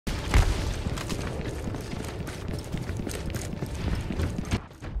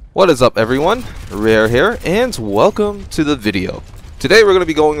What is up everyone, Raire here, and welcome to the video. Today we're going to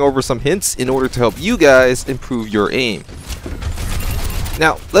be going over some hints in order to help you guys improve your aim.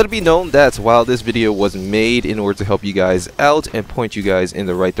 Now, let it be known that while this video was made in order to help you guys out and point you guys in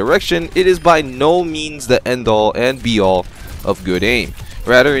the right direction, it is by no means the end all and be all of good aim.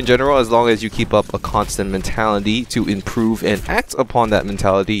 Rather, in general, as long as you keep up a constant mentality to improve and act upon that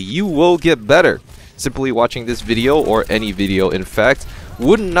mentality, you will get better. Simply watching this video, or any video in fact,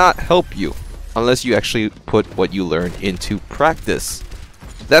 would not help you unless you actually put what you learn into practice.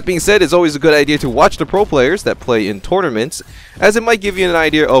 That being said, it's always a good idea to watch the pro players that play in tournaments, as it might give you an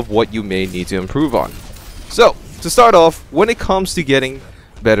idea of what you may need to improve on. So, to start off, when it comes to getting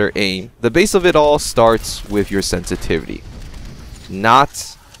better aim, the base of it all starts with your sensitivity,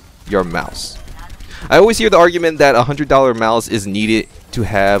 not your mouse. I always hear the argument that a $100 mouse is needed to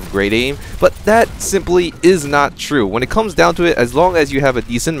have great aim, but that simply is not true. When it comes down to it, as long as you have a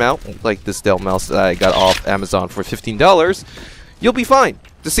decent mount, like this Dell mouse that I got off Amazon for $15, you'll be fine.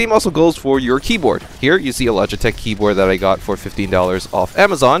 The same also goes for your keyboard. Here you see a Logitech keyboard that I got for $15 off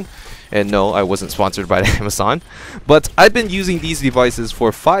Amazon. And no, I wasn't sponsored by Amazon, but I've been using these devices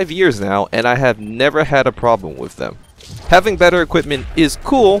for 5 years now, and I have never had a problem with them. Having better equipment is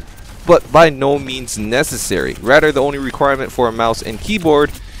cool, but by no means necessary. Rather, the only requirement for a mouse and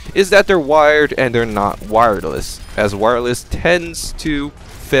keyboard is that they're wired and they're not wireless, as wireless tends to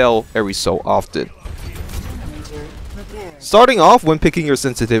fail every so often. Starting off, when picking your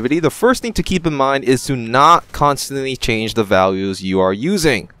sensitivity, the first thing to keep in mind is to not constantly change the values you are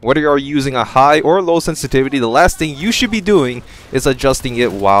using. Whether you are using a high or low sensitivity, the last thing you should be doing is adjusting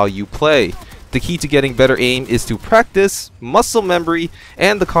it while you play. The key to getting better aim is to practice, muscle memory,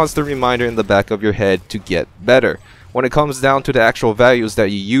 and the constant reminder in the back of your head to get better. When it comes down to the actual values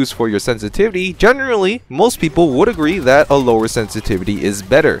that you use for your sensitivity, generally, most people would agree that a lower sensitivity is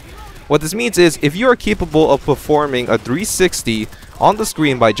better. What this means is, if you are capable of performing a 360 on the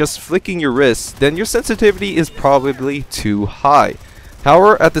screen by just flicking your wrists, then your sensitivity is probably too high.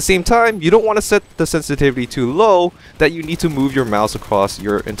 However, at the same time, you don't want to set the sensitivity too low that you need to move your mouse across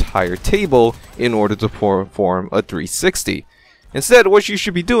your entire table in order to perform a 360. Instead, what you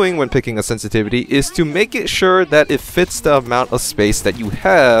should be doing when picking a sensitivity is to make it sure that it fits the amount of space that you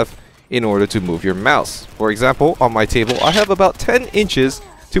have in order to move your mouse. For example, on my table, I have about 10 inches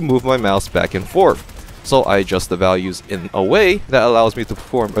to move my mouse back and forth. So I adjust the values in a way that allows me to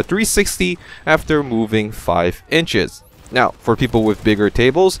perform a 360 after moving 5 inches. Now, for people with bigger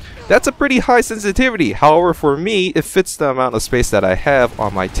tables, that's a pretty high sensitivity. However, for me, it fits the amount of space that I have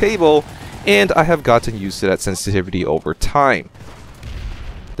on my table, and I have gotten used to that sensitivity over time.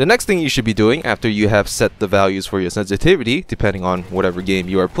 The next thing you should be doing after you have set the values for your sensitivity, depending on whatever game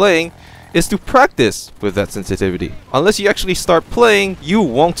you are playing, is to practice with that sensitivity. Unless you actually start playing, you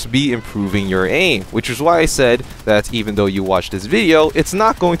won't be improving your aim, which is why I said that even though you watch this video, it's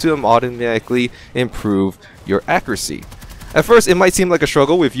not going to automatically improve your accuracy. At first, it might seem like a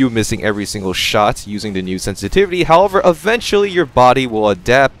struggle with you missing every single shot using the new sensitivity. However, eventually your body will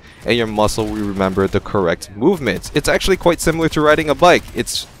adapt and your muscle will remember the correct movements. It's actually quite similar to riding a bike.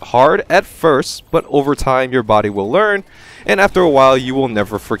 It's hard at first, but over time your body will learn, and after a while you will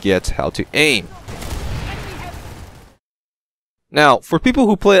never forget how to aim. Now, for people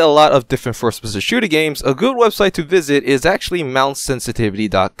who play a lot of different first-person shooter games, a good website to visit is actually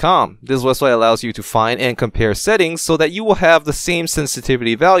mountsensitivity.com. This website allows you to find and compare settings so that you will have the same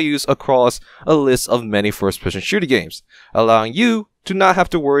sensitivity values across a list of many first-person shooter games, allowing you to not have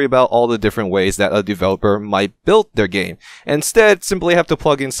to worry about all the different ways that a developer might build their game. Instead, simply have to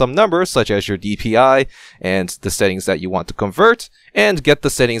plug in some numbers such as your DPI and the settings that you want to convert, and get the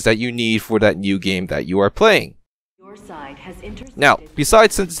settings that you need for that new game that you are playing. Now,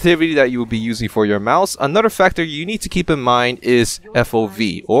 besides sensitivity that you will be using for your mouse, another factor you need to keep in mind is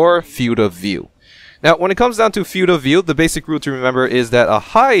FOV, or field of view. Now, when it comes down to field of view, the basic rule to remember is that a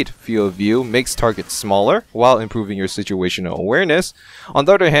hide field of view makes targets smaller while improving your situational awareness. On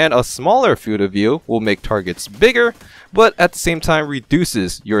the other hand, a smaller field of view will make targets bigger, but at the same time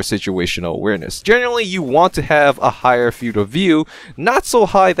reduces your situational awareness. Generally, you want to have a higher field of view, not so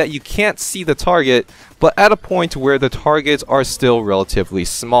high that you can't see the target, but at a point where the targets are still relatively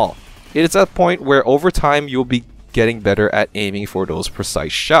small. It is at a point where over time you'll be getting better at aiming for those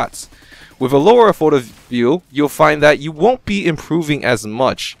precise shots. With a lower field of view, you'll find that you won't be improving as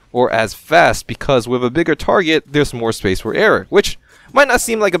much or as fast, because with a bigger target, there's more space for error, which might not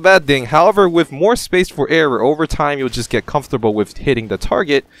seem like a bad thing. However, with more space for error, over time you'll just get comfortable with hitting the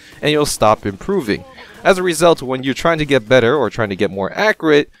target and you'll stop improving. As a result, when you're trying to get better or trying to get more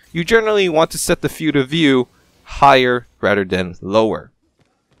accurate, you generally want to set the field of view higher rather than lower.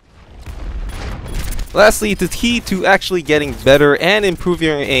 Lastly, the key to actually getting better and improving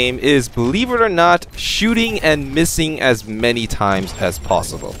your aim is, believe it or not, shooting and missing as many times as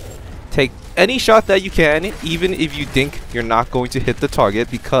possible. Take any shot that you can, even if you think you're not going to hit the target,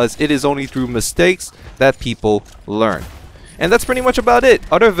 because it is only through mistakes that people learn. And that's pretty much about it.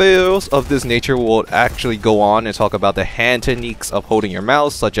 Other videos of this nature will actually go on and talk about the hand techniques of holding your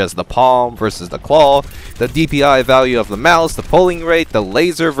mouse, such as the palm versus the claw, the DPI value of the mouse, the polling rate, the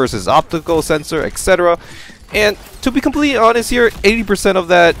laser versus optical sensor, etc. And to be completely honest here, 80% of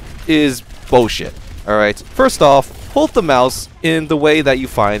that is bullshit. Alright, first off, hold the mouse in the way that you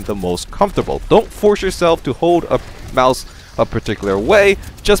find the most comfortable. Don't force yourself to hold a mouse a particular way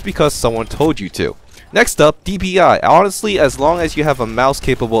just because someone told you to. Next up, DPI. Honestly, as long as you have a mouse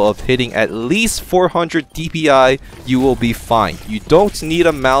capable of hitting at least 400 DPI, you will be fine. You don't need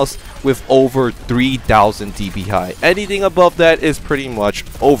a mouse with over 3000 DPI. Anything above that is pretty much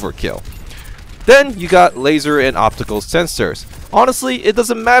overkill. Then you got laser and optical sensors. Honestly, it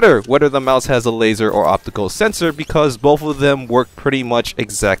doesn't matter whether the mouse has a laser or optical sensor because both of them work pretty much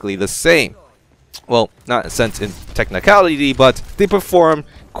exactly the same. Well, not in a sense in technicality, but they perform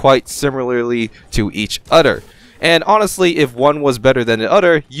quite similarly to each other. And honestly, if one was better than the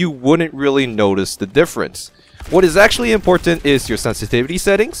other, you wouldn't really notice the difference. What is actually important is your sensitivity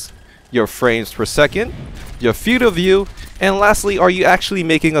settings, your frames per second, your field of view, and lastly, are you actually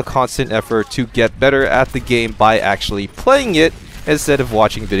making a constant effort to get better at the game by actually playing it instead of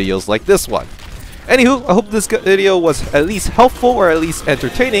watching videos like this one. Anywho, I hope this video was at least helpful or at least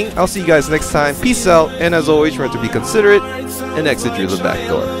entertaining. I'll see you guys next time. Peace out, and as always, remember to be considerate and exit through the back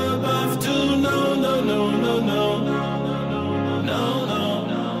door.